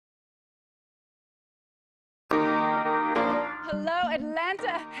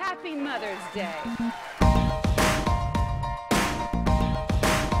Atlanta, happy Mother's Day.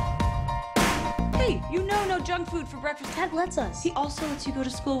 Hey, you know no junk food for breakfast. Dad lets us. He also lets you go to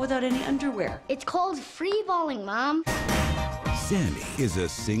school without any underwear. It's called free balling, Mom. Sandy is a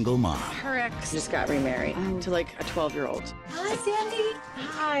single mom. Her ex just got remarried to like a 12-year-old. Hi, Sandy.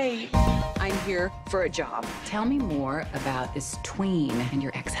 Hi. I'm here for a job. Tell me more about this tween and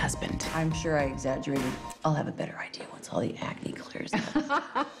your ex-husband. I'm sure I exaggerated. I'll have a better idea once all the acne clears up.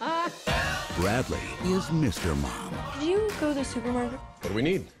 Bradley is Mr. Mom. Did you go to the supermarket? What do we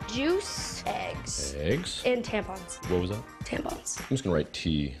need? Juice, eggs, Eggs? and tampons. What was that? Tampons. I'm just gonna write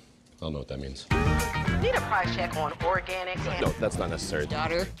T. I don't know what that means. Need a price check on organic. No, that's not necessary.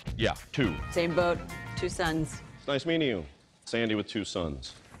 Daughter. Yeah, 2. Same boat, 2 sons. It's nice meeting you. Sandy with 2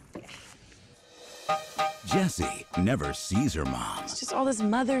 sons. Jessie never sees her mom. It's just all this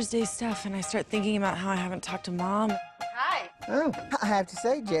Mother's Day stuff, and I start thinking about how I haven't talked to Mom. Hi. Oh, I have to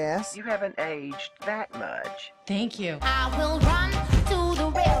say, Jess. You haven't aged that much. Thank you. I will run to the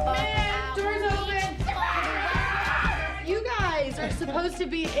river. Doors open! You guys are supposed to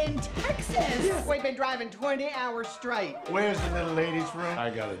be in Texas. We've been driving 20 hours straight. Where's the little lady's room? I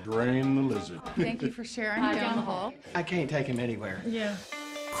gotta drain the lizard. Thank you for sharing down the hall. I can't take him anywhere. Yeah.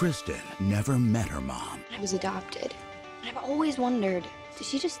 Kristen never met her mom. I was adopted. I've always wondered, did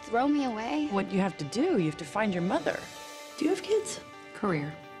she just throw me away? What you have to do, you have to find your mother. Do you have kids?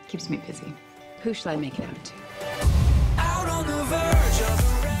 Career. Keeps me busy. Who shall I make it out to?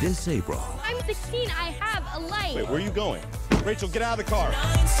 This April, I'm 16. I have a life. Wait, where are you going? Rachel, get out of the car.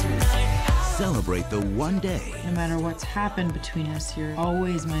 celebrate the one day No matter what's happened between us, you're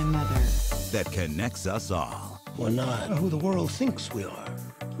always my mother. that connects us all. We're not who the world thinks we are.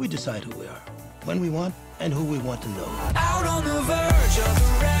 We decide who we are, when we want, and who we want to know. Out on the verge of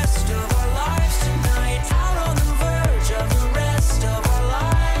the rest of our lives tonight. Out on the verge of the rest of our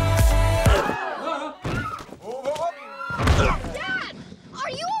lives. Dad!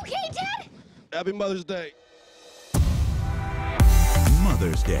 Are you okay, Dad? Happy Mother's Day.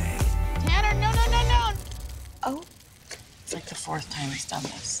 Mother's Day. Tanner, no. Oh. It's like the 4th time he's done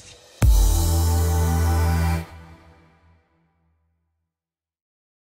this.